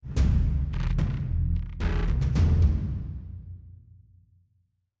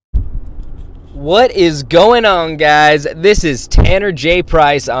What is going on, guys? This is Tanner J.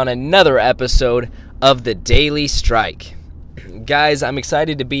 Price on another episode of The Daily Strike. Guys, I'm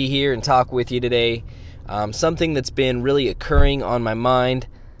excited to be here and talk with you today. Something that's been really occurring on my mind,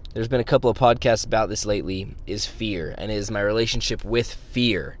 there's been a couple of podcasts about this lately, is fear, and is my relationship with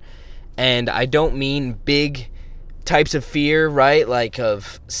fear. And I don't mean big types of fear, right? Like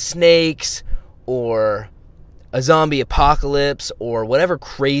of snakes or a zombie apocalypse or whatever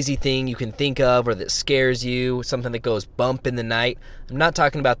crazy thing you can think of or that scares you, something that goes bump in the night. I'm not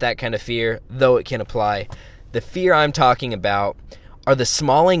talking about that kind of fear, though it can apply. The fear I'm talking about are the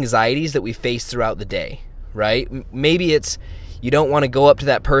small anxieties that we face throughout the day, right? Maybe it's you don't want to go up to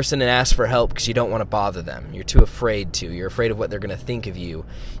that person and ask for help because you don't want to bother them. You're too afraid to. You're afraid of what they're going to think of you.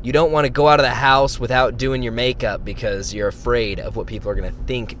 You don't want to go out of the house without doing your makeup because you're afraid of what people are going to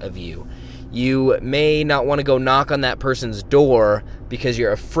think of you. You may not want to go knock on that person's door because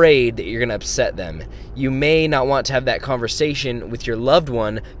you're afraid that you're going to upset them. You may not want to have that conversation with your loved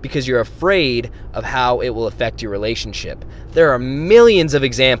one because you're afraid of how it will affect your relationship. There are millions of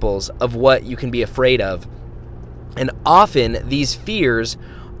examples of what you can be afraid of. And often these fears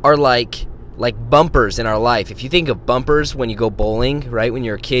are like bumpers in our life. If you think of bumpers when you go bowling, right? When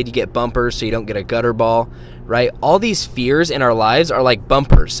you're a kid, you get bumpers so you don't get a gutter ball, right? All these fears in our lives are like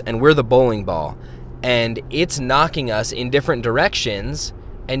bumpers, and we're the bowling ball. And it's knocking us in different directions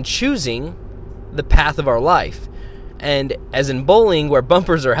and choosing the path of our life. And as in bowling, where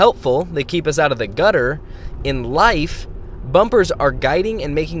bumpers are helpful, they keep us out of the gutter, in life, bumpers are guiding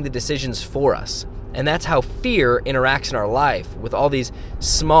and making the decisions for us. And that's how fear interacts in our life with all these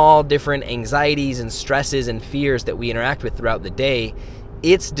small different anxieties and stresses and fears that we interact with throughout the day.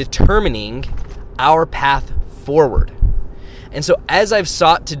 It's determining our path forward. And so as I've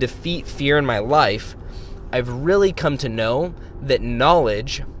sought to defeat fear in my life, I've really come to know that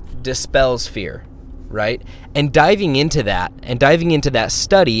knowledge dispels fear, right? And diving into that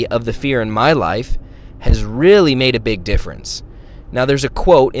study of the fear in my life has really made a big difference. Now, there's a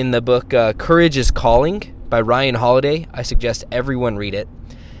quote in the book Courage is Calling by Ryan Holiday. I suggest everyone read it.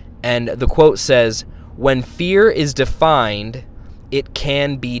 And the quote says, "When fear is defined, it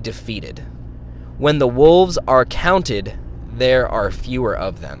can be defeated. When the wolves are counted, there are fewer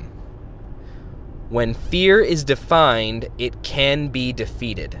of them." When fear is defined, it can be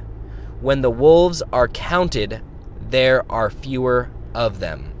defeated. When the wolves are counted, there are fewer of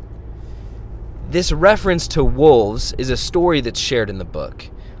them. This reference to wolves is a story that's shared in the book,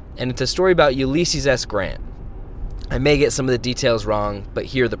 and it's a story about Ulysses S. Grant. I may get some of the details wrong, but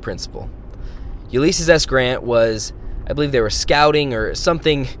hear the principle. Ulysses S. Grant was, I believe they were scouting or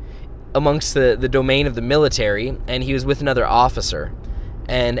something amongst the domain of the military, and he was with another officer.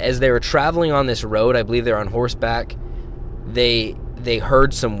 And as they were traveling on this road, I believe they were on horseback, they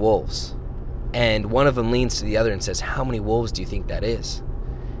heard some wolves. And one of them leans to the other and says, "How many wolves do you think that is?"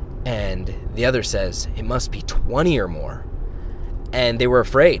 And the other says, "It must be 20 or more." And they were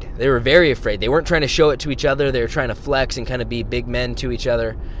afraid. They were very afraid. They weren't trying to show it to each other. They were trying to flex and kind of be big men to each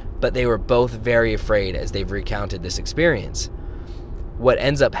other. But they were both very afraid as they've recounted this experience. What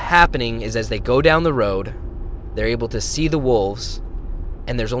ends up happening is as they go down the road, they're able to see the wolves,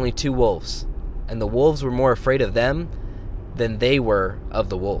 and there's only two wolves. And the wolves were more afraid of them than they were of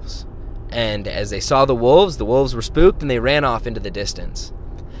the wolves. And as they saw the wolves were spooked, and they ran off into the distance.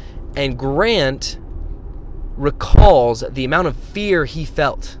 And Grant recalls the amount of fear he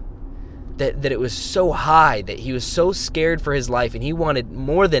felt, that it was so high, that he was so scared for his life, and he wanted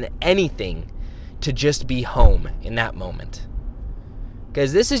more than anything to just be home in that moment.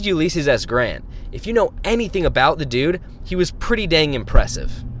 Because this is Ulysses S. Grant. If you know anything about the dude, he was pretty dang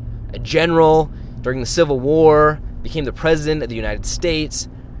impressive. A general during the Civil War, became the president of the United States.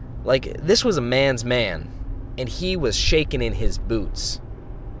 Like, this was a man's man, and he was shaken in his boots,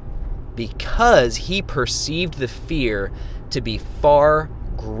 because he perceived the fear to be far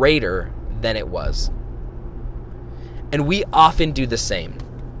greater than it was. And we often do the same.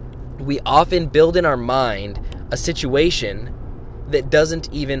 We often build in our mind a situation that doesn't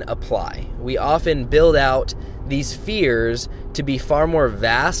even apply. We often build out these fears to be far more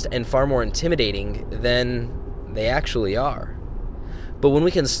vast and far more intimidating than they actually are. But when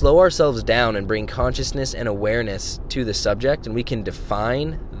we can slow ourselves down and bring consciousness and awareness to the subject, and we can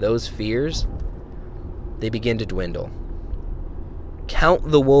define those fears, they begin to dwindle.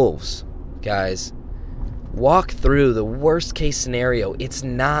 Count the wolves, guys. Walk through the worst case scenario. It's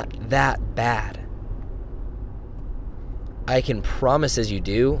not that bad. I can promise as you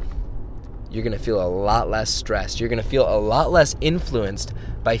do, you're going to feel a lot less stressed. You're going to feel a lot less influenced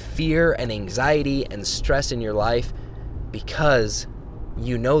by fear and anxiety and stress in your life because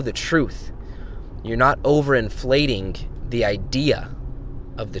you know the truth. You're not overinflating the idea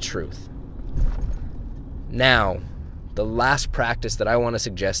of the truth. Now, the last practice that I want to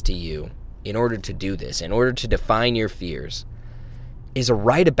suggest to you in order to do this, in order to define your fears, is to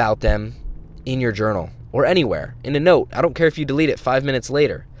write about them in your journal or anywhere, in a note. I don't care if you delete it 5 minutes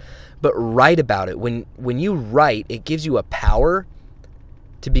later, but write about it. When you write, it gives you a power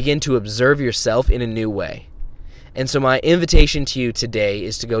to begin to observe yourself in a new way. And so my invitation to you today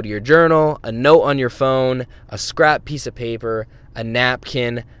is to go to your journal, a note on your phone, a scrap piece of paper, a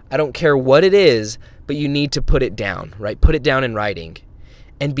napkin. I don't care what it is, but you need to put it down, right? Put it down in writing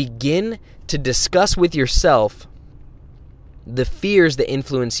and begin to discuss with yourself the fears that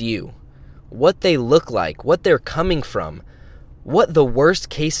influence you, what they look like, what they're coming from, what the worst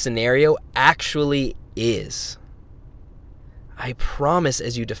case scenario actually is. I promise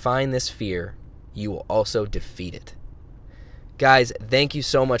as you define this fear, you will also defeat it. Guys, thank you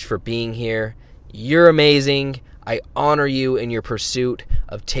so much for being here. You're amazing. I honor you in your pursuit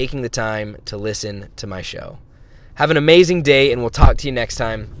of taking the time to listen to my show. Have an amazing day, and we'll talk to you next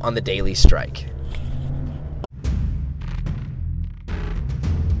time on The Daily Strike.